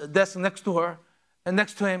desk next to her, and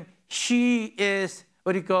next to him, she is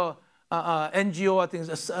what you call NGO. I think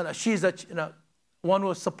she's one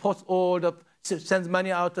who supports sends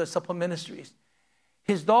money out to support ministries.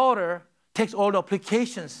 His daughter takes all the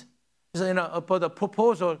applications, for the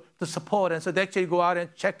proposal to support, and so they actually go out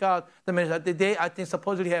and check out the ministry. They, I think,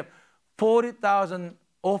 supposedly have 40,000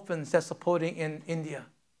 orphans they're supporting in India,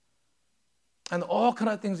 and all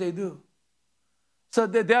kind of things they do. So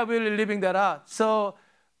they're really living that out. So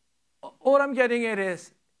all I'm getting at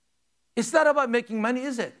is, it's not about making money,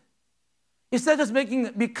 is it? It's not just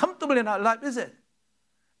be comfortable in our life, is it?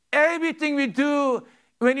 Everything we do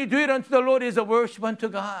When you do it unto the Lord, it's a worship unto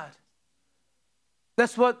God.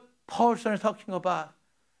 That's what Paul's is talking about.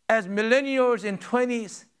 As millennials in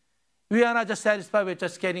 20s, we are not just satisfied with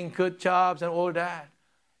just getting good jobs and all that.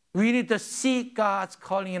 We need to seek God's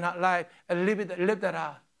calling in our life and live that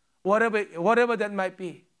out, whatever that might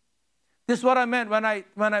be. This is what I meant when I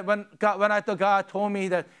thought God told me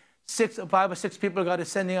that 5 or 6 people God is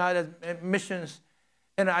sending out as missions,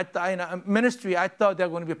 and in ministry. I thought they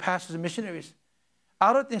were going to be pastors and missionaries.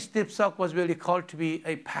 I don't think Steve Suck was really called to be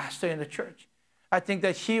a pastor in the church. I think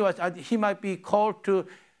that he might be called to,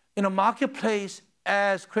 in a marketplace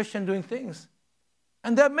as Christian doing things.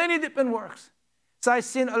 And there are many different works. So I've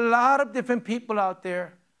seen a lot of different people out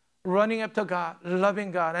there running after God, loving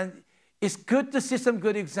God. And it's good to see some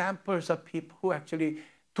good examples of people who are actually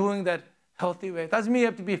doing that healthy way. Doesn't mean you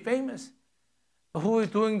have to be famous, but who is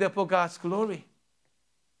doing that for God's glory.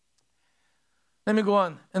 Let me go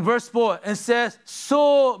on. In verse 4, it says,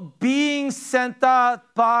 so being sent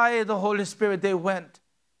out by the Holy Spirit, they went.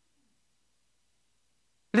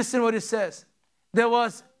 Listen what it says.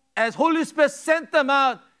 As Holy Spirit sent them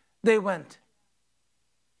out, they went.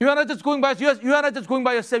 You are not just going by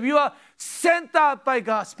yourself. You are sent out by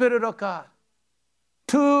God, Spirit of God,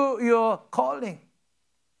 to your calling.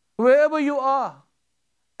 Wherever you are,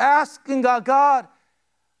 asking God,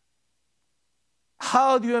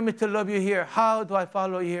 how do you want me to love you here? How do I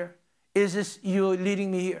follow you here? Is this you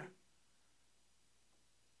leading me here?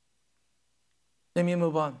 Let me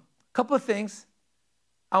move on. A couple of things.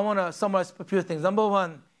 I want to summarize a few things. Number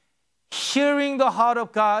one, hearing the heart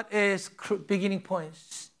of God is beginning point.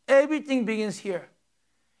 Everything begins here.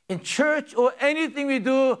 In church or anything we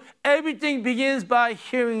do, everything begins by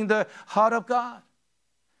hearing the heart of God.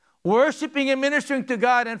 Worshiping and ministering to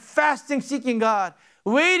God and fasting, seeking God,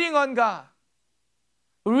 waiting on God,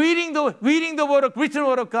 reading the written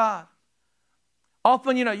word of God.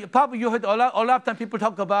 Often, you heard a lot of time people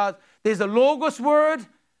talk about there's a logos word,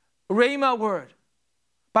 rhema word.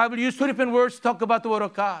 Bible uses 2 different words to talk about the word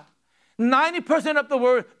of God. 90% of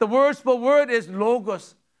the words per word is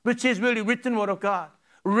logos, which is really written word of God.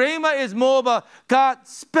 Rhema is more of a God,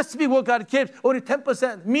 specific word God gives, only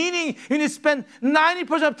 10%. Meaning you need to spend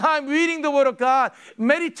 90% of time reading the word of God,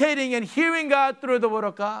 meditating and hearing God through the word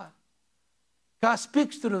of God. God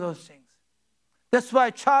speaks through those things. That's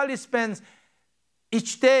why Charlie spends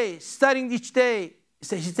each day, studying each day.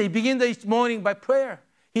 He begins each morning by prayer.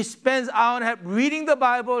 He spends an hour and a half reading the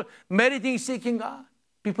Bible, meditating, seeking God,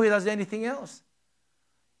 before he does anything else.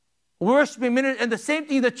 Worshiping, and the same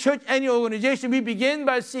thing in the church and your organization, we begin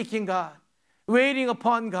by seeking God, waiting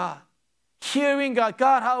upon God, hearing God.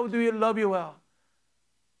 God, how do we love you well?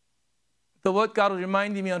 The word God was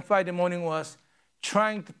reminding me on Friday morning was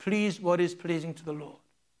trying to please what is pleasing to the Lord.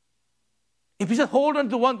 If you just hold on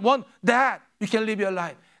to one that, you can live your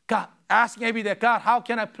life. God, asking every day, God, how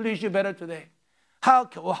can I please you better today? How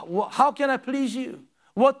can I please you?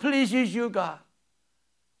 What pleases you, God?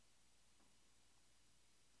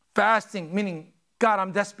 Fasting, meaning, God,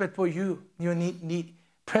 I'm desperate for you. You need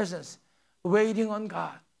presence. Waiting on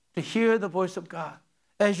God to hear the voice of God.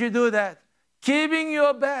 As you do that, giving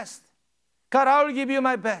your best. God, I will give you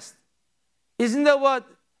my best. Isn't that what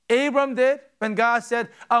Abram did when God said,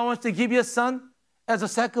 I want to give you a son as a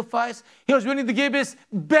sacrifice? He was willing to give his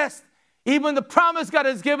best. Even the promise God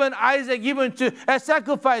has given Isaac, even to as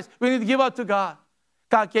sacrifice, we need to give out to God.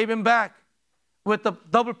 God gave him back with the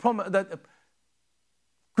double promise, the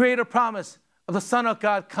greater promise of the Son of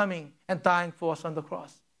God coming and dying for us on the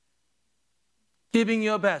cross. Giving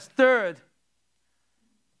your best. Third,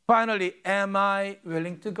 finally, am I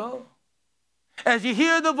willing to go? As you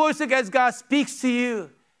hear the voice of God, as God speaks to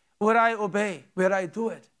you, will I obey? Will I do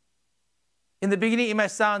it? In the beginning, it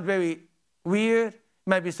might sound very weird. It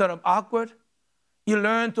might be sort of awkward. You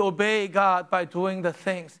learn to obey God by doing the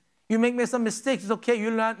things. You make some mistakes. It's okay.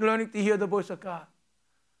 You're learning to hear the voice of God.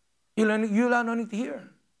 You're learning to hear.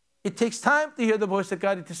 It takes time to hear the voice of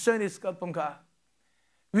God and discern it's from God.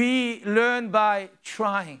 We learn by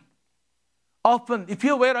trying. Often, if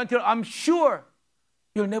you wait until I'm sure,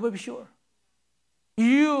 you'll never be sure.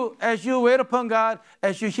 As you wait upon God,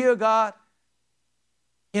 as you hear God,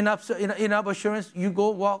 enough assurance, you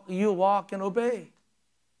walk and obey.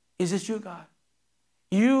 Is this you, God?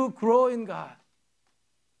 You grow in God.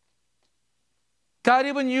 God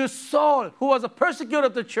even used Saul, who was a persecutor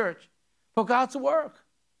of the church, for God's work.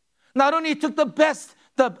 Not only took the best,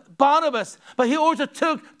 the Barnabas, but he also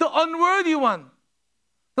took the unworthy one,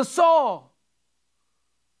 the Saul,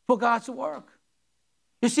 for God's work.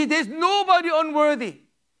 You see, there's nobody unworthy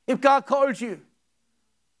if God calls you.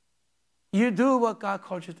 You do what God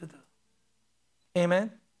calls you to do.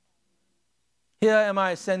 Amen? Here am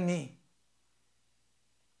I, send me.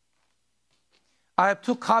 I have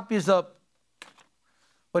 2 copies of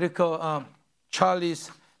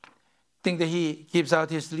Charlie's thing that he gives out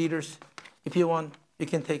his leaders. If you want, you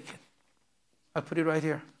can take it. I'll put it right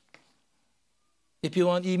here. If you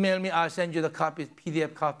want, email me. I'll send you the copies,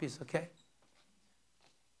 PDF copies, okay?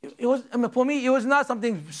 For me, it was not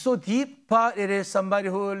something so deep, but it is somebody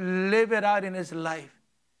who lived it out in his life,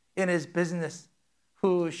 in his business,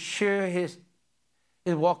 who share his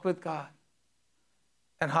walk with God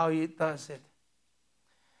and how he does it.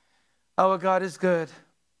 Our God is good.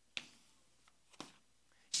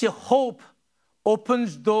 See, hope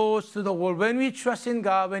opens doors to the world. When we trust in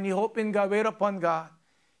God, when we hope in God, wait upon God,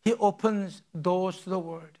 He opens doors to the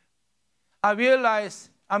world. I realize,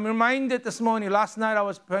 I'm reminded this morning, last night I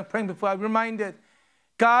was praying before, I'm reminded,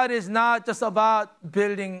 God is not just about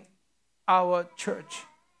building our church.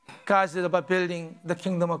 God is about building the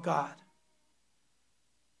kingdom of God.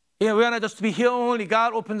 We are not just to be here only.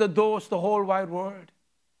 God opens the doors to the whole wide world.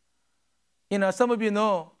 Some of you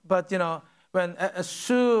know, but when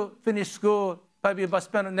Sue finished school, probably about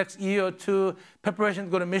spend the next year or 2 preparation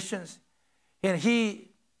to go to missions. And he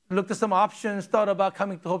looked at some options, thought about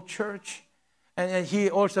coming to Hope Church. And he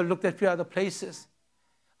also looked at a few other places.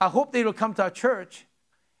 I hope they will come to our church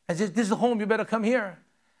and say, this is home, you better come here.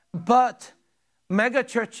 But mega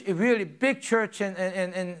church, a really big church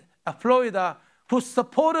in Florida, who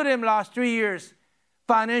supported him last 3 years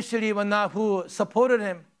financially, but not who supported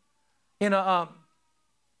him,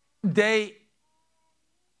 they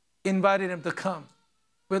invited him to come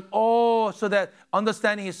with all, so that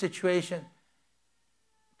understanding his situation,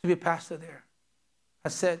 to be pastor there. I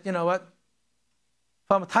said, you know what?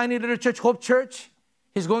 From a tiny little church, Hope Church,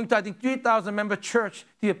 he's going to, I think, 3,000 member church to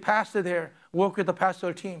be a pastor there, work with the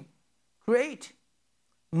pastoral team. Great.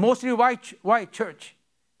 Mostly white church.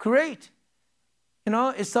 Great.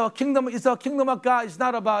 It's our kingdom of God. It's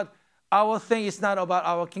not about our thing. It's not about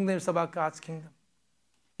our kingdom. It's about God's kingdom.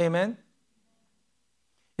 Amen.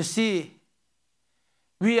 You see,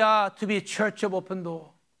 we are to be a church of open door.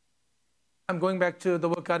 I'm going back to the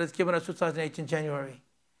work God has given us 2018 January.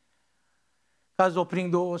 God's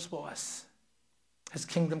opening doors for us. His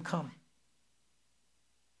kingdom come.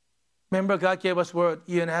 Remember, God gave us word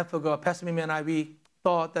a year and a half ago. Pastor Mimi and I, we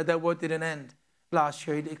thought that word didn't end last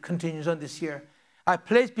year. It continues on this year. I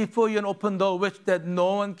place before you an open door which that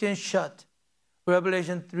no one can shut.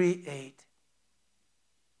 Revelation 3:8.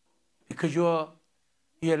 Because you're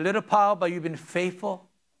a little power, but you've been faithful.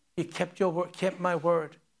 You kept your word, kept my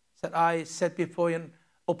word. That I set before you an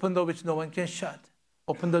open door which no one can shut.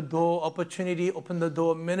 Open the door opportunity, open the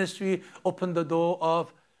door of ministry, open the door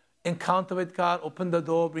of encounter with God, open the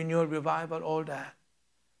door of renewal, revival, all that.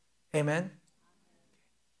 Amen.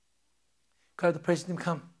 God, the praise Him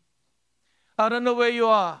come. I don't know where you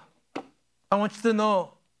are. I want you to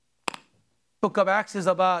know, Book of Acts is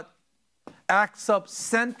about acts of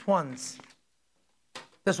sent ones.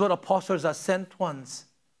 That's what apostles are, sent ones.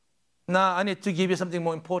 Now, I need to give you something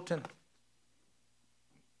more important.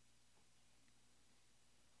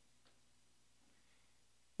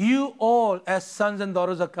 You all, as sons and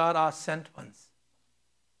daughters of God, are sent ones.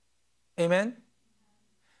 Amen?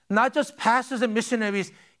 Not just pastors and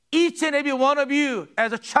missionaries. Each and every one of you,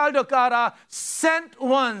 as a child of God, are sent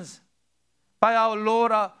ones by our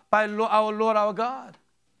Lord, our God.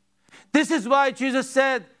 This is why Jesus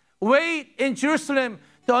said, wait in Jerusalem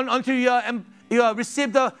until you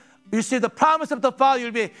receive the promise of the Father.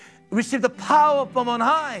 You'll receive the power from on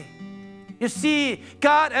high. You see,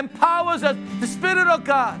 God empowers us, the Spirit of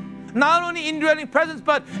God, not only indwelling presence,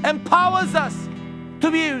 but empowers us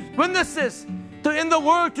to be witnesses in the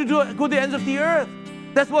world, to go to the ends of the earth.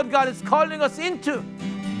 That's what God is calling us into.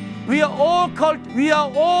 We are all called, we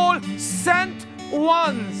are all sent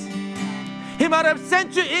ones. He might have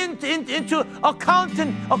sent you into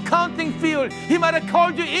accounting field. He might have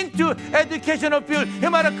called you into educational field. He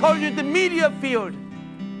might have called you into media field.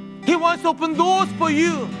 He wants to open doors for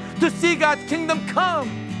you to see God's kingdom come.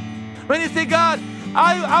 When you say, God,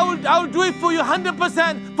 I will do it for you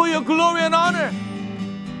 100% for your glory and honor.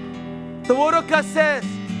 The Word of God says,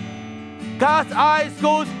 God's eyes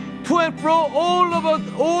goes to and fro all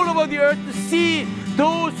over the earth to see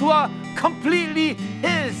those who are completely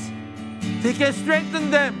His. He can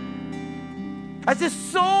strengthen them. I see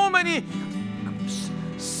so many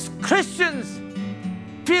Christians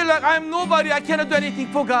feel like I am nobody, I cannot do anything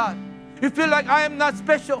for God. You feel like I am not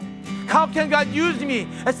special. How can God use me?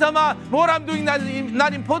 And somehow what I'm doing is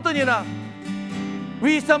not important enough.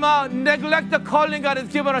 We somehow neglect the calling God has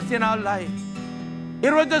given us in our life.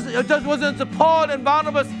 It just wasn't Paul and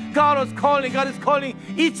Barnabas God was calling. God is calling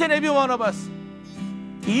each and every one of us.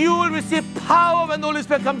 You will receive power when the Holy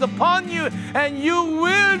Spirit comes upon you, and you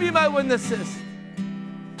will be my witnesses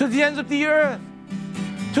to the ends of the earth,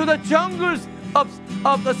 to the jungles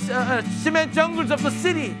of the cement jungles of the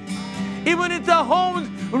city, even into our homes,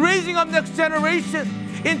 raising up next generation,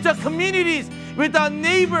 into communities with our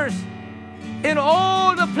neighbors, in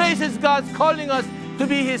all the places God's calling us to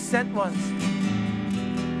be His sent ones.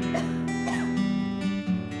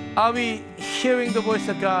 Are we hearing the voice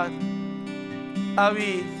of God? Are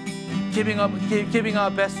we giving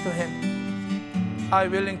our best to Him? Are we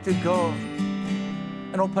willing to go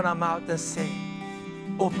and open our mouth and say,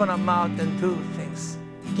 open our mouth and do things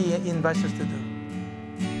He invites us to do?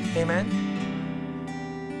 Amen?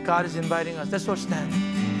 God is inviting us. Let's all stand.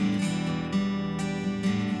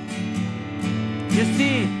 You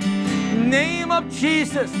see, name of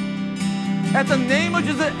Jesus. At the name of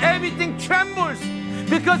Jesus, everything trembles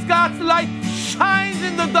because God's light shines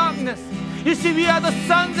in the darkness. You see, we are the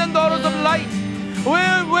sons and daughters of light.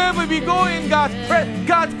 Wherever we go in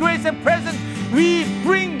God's grace and presence, we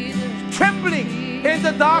bring trembling in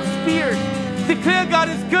the dark spheres. Declare God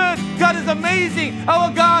is good, God is amazing.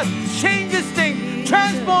 Our God changes things,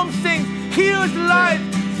 transforms things, heals lives,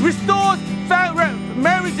 restores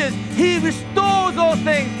marriages. He restores all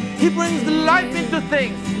things. He brings life into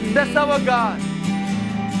things. That's our God.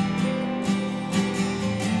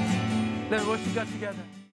 Let's worship God together.